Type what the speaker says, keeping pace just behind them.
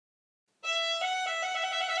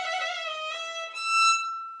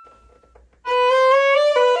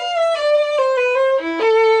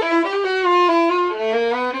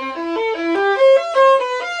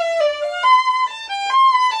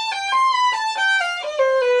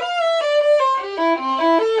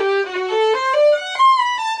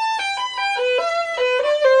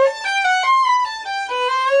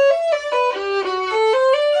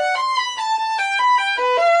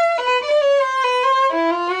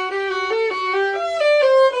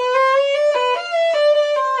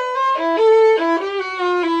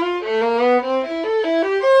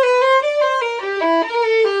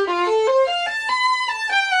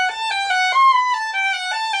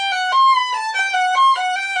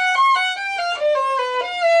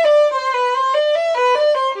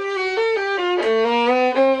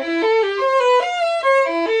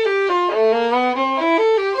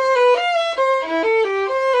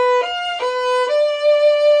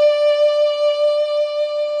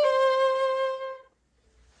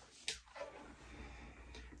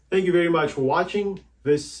Thank you very much for watching.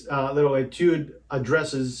 This little etude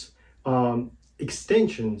addresses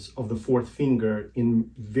extensions of the fourth finger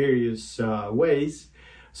in various ways.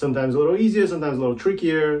 Sometimes a little easier, sometimes a little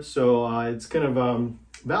trickier. So it's kind of a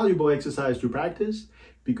valuable exercise to practice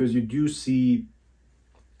because you do see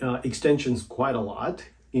extensions quite a lot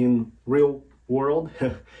in real world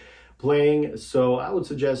playing. So I would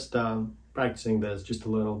suggest practicing this just a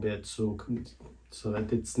little bit so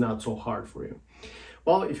that it's not so hard for you.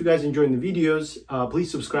 Well, if you guys enjoyed the videos, please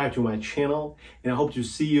subscribe to my channel, and I hope to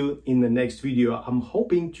see you in the next video. I'm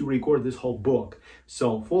hoping to record this whole book,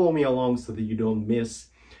 so follow me along so that you don't miss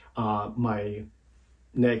my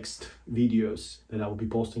next videos that I will be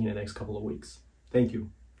posting in the next couple of weeks. Thank you.